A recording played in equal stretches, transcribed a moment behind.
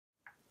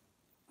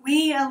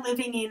We are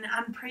living in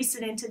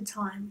unprecedented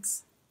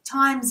times,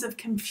 times of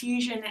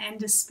confusion and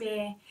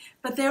despair,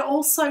 but there are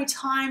also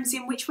times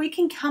in which we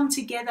can come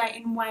together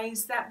in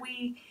ways that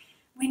we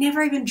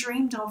never even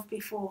dreamed of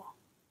before.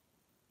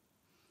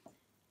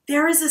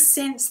 There is a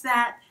sense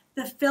that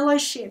the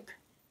fellowship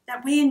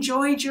that we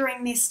enjoy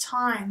during this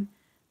time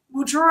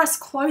will draw us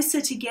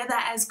closer together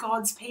as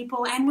God's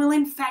people and will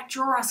in fact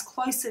draw us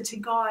closer to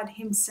God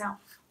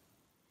himself.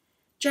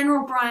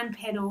 General Brian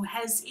Peddle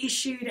has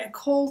issued a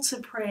call to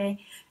prayer,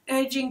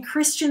 urging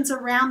Christians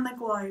around the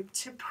globe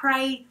to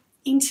pray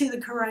into the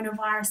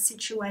coronavirus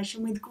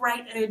situation with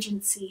great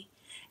urgency.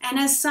 And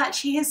as such,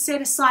 he has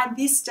set aside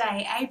this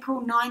day,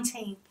 April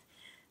 19th,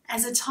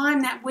 as a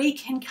time that we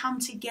can come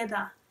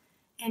together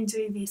and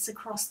do this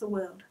across the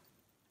world.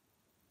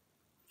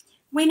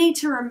 We need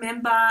to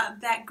remember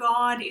that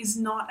God is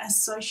not a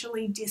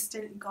socially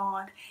distant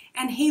God,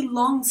 and he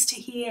longs to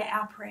hear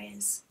our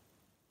prayers.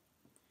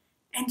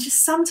 And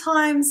just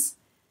sometimes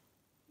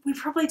we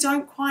probably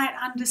don't quite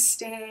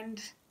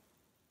understand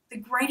the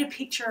greater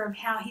picture of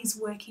how he's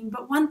working,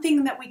 but one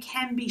thing that we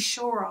can be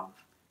sure of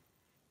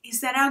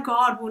is that our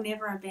God will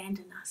never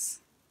abandon us.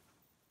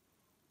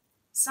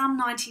 Psalm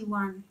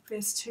 91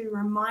 verse 2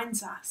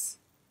 reminds us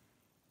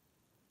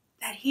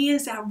that he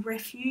is our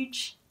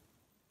refuge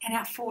and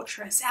our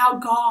fortress, our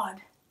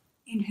God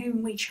in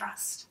whom we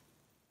trust.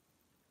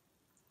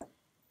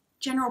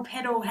 General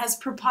Peddle has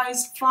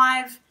proposed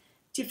 5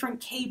 different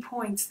key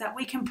points that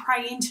we can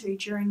pray into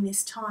during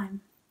this time.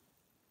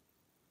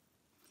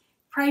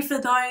 Pray for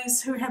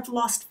those who have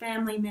lost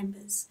family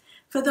members,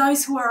 for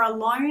those who are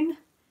alone,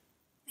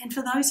 and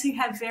for those who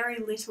have very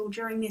little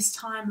during this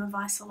time of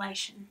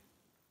isolation.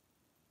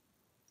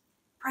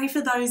 Pray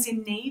for those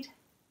in need,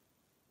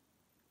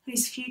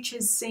 whose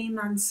futures seem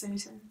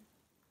uncertain.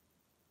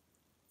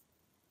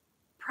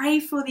 Pray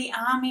for the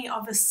army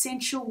of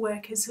essential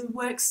workers who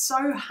work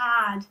so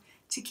hard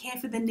to care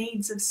for the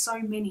needs of so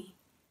many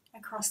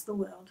across the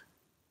world.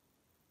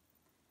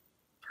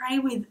 Pray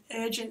with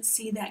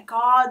urgency that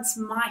God's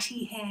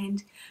mighty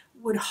hand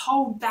would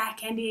hold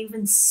back and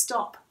even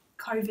stop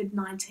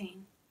COVID-19.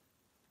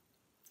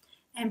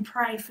 And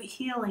pray for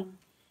healing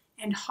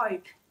and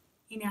hope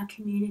in our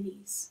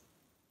communities.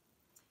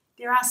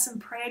 There are some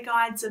prayer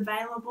guides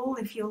available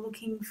if you're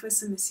looking for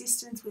some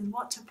assistance with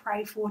what to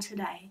pray for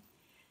today.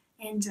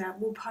 And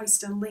we'll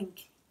post a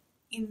link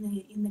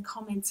in the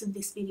comments of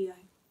this video.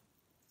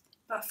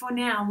 But for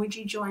now, would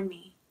you join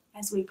me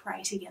as we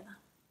pray together?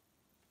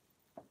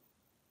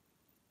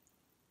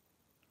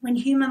 When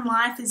human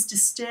life is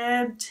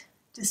disturbed,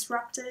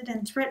 disrupted,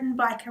 and threatened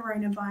by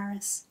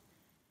coronavirus,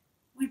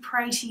 we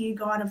pray to you,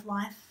 God of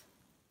life.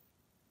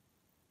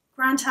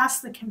 Grant us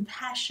the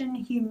compassion,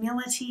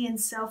 humility, and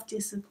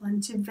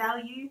self-discipline to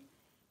value,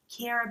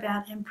 care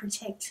about, and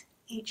protect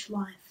each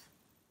life.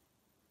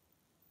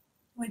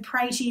 We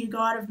pray to you,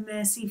 God of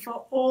mercy,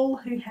 for all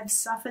who have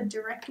suffered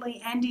directly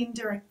and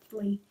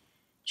indirectly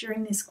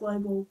during this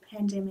global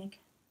pandemic.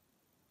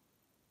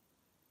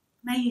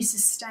 May you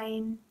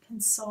sustain,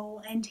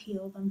 console, and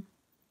heal them.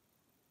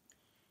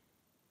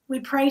 We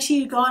pray to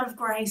you, God of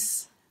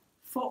grace,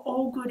 for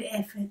all good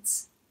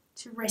efforts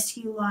to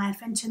rescue life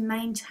and to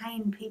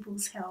maintain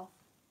people's health.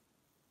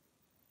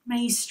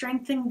 May you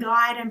strengthen,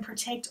 guide, and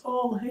protect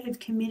all who have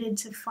committed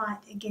to fight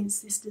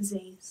against this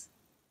disease.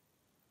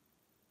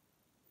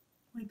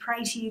 We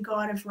pray to you,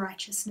 God of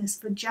righteousness,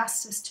 for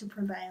justice to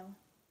prevail.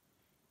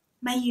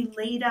 May you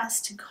lead us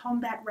to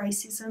combat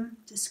racism,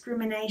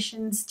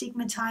 discrimination,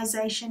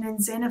 stigmatization, and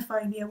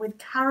xenophobia with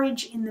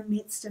courage in the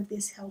midst of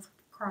this health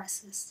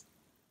crisis.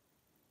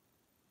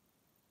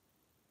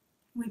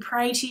 We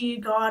pray to you,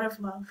 God of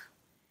love,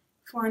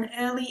 for an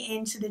early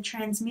end to the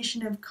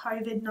transmission of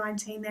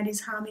COVID-19 that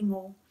is harming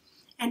all,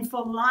 and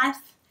for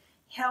life,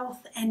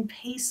 health, and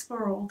peace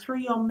for all through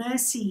your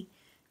mercy,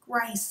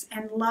 grace,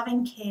 and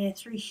loving care,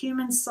 through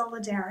human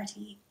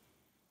solidarity,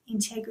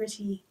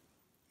 integrity,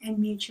 and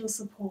mutual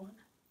support.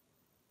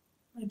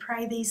 We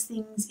pray these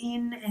things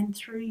in and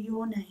through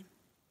your name.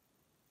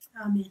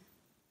 Amen.